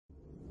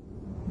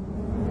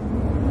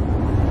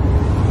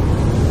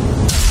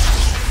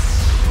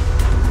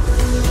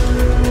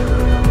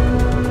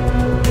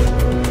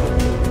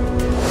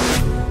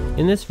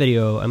this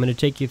video, I'm going to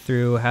take you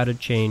through how to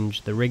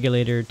change the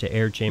regulator to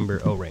air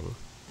chamber O-ring.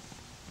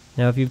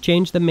 Now if you've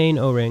changed the main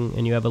O-ring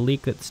and you have a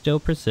leak that still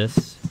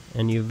persists,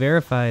 and you've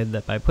verified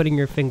that by putting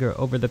your finger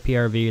over the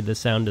PRV the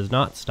sound does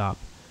not stop,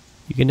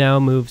 you can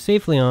now move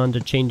safely on to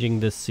changing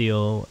this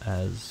seal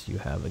as you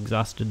have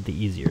exhausted the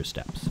easier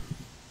steps.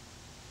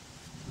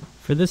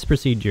 For this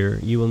procedure,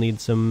 you will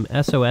need some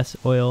SOS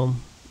oil,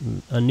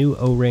 a new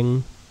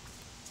O-ring,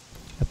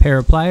 a pair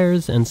of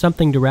pliers, and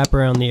something to wrap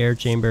around the air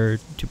chamber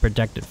to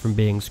protect it from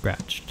being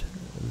scratched.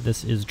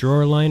 This is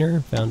drawer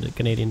liner, found at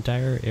Canadian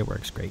Tire. It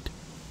works great.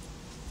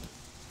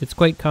 It's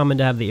quite common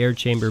to have the air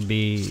chamber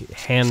be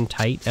hand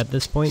tight at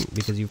this point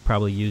because you've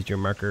probably used your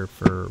marker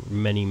for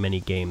many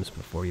games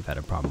before you've had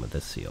a problem with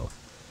this seal.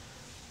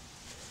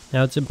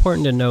 Now it's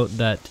important to note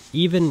that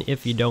even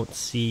if you don't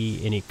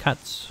see any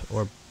cuts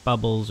or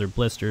bubbles or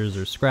blisters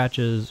or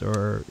scratches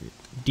or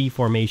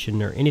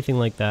deformation or anything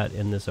like that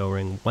in this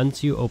O-ring,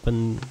 once you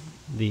open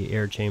the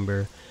air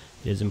chamber,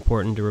 it is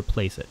important to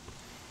replace it.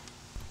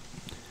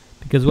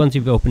 Because once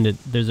you've opened it,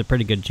 there's a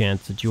pretty good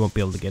chance that you won't be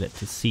able to get it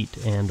to seat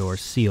and or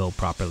seal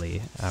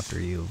properly after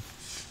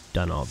you've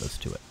done all this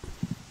to it.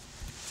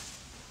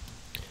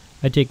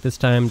 I take this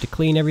time to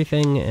clean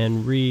everything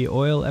and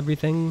re-oil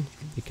everything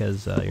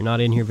because you're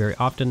not in here very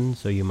often,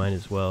 so you might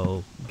as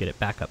well get it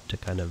back up to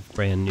kind of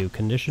brand new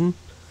condition.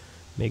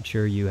 Make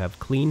sure you have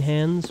clean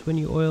hands when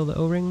you oil the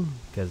O-ring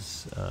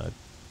because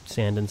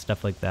sand and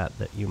stuff like that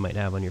you might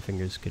have on your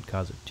fingers could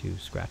cause it to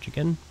scratch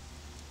again.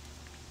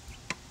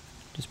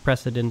 Just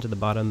press it into the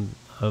bottom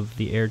of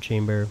the air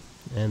chamber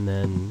and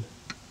then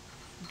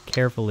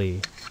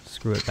carefully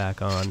screw it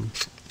back on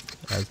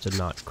as to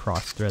not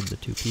cross thread the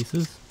two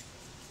pieces.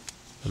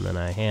 And then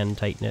I hand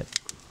tighten it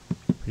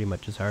pretty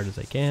much as hard as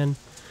I can.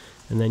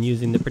 And then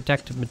using the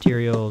protective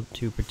material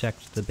to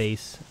protect the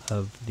base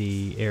of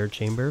the air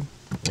chamber.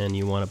 And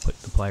you want to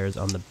put the pliers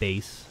on the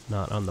base,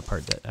 not on the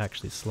part that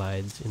actually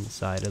slides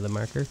inside of the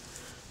marker.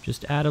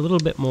 Just add a little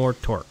bit more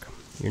torque.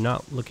 You're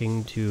not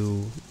looking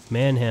to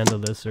manhandle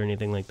this or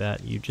anything like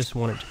that. You just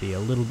want it to be a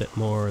little bit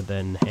more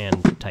than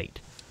hand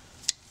tight.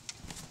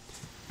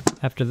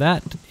 After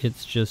that,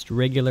 it's just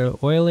regular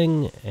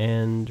oiling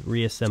and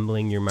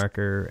reassembling your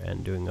marker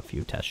and doing a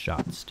few test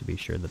shots to be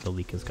sure that the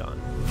leak is gone.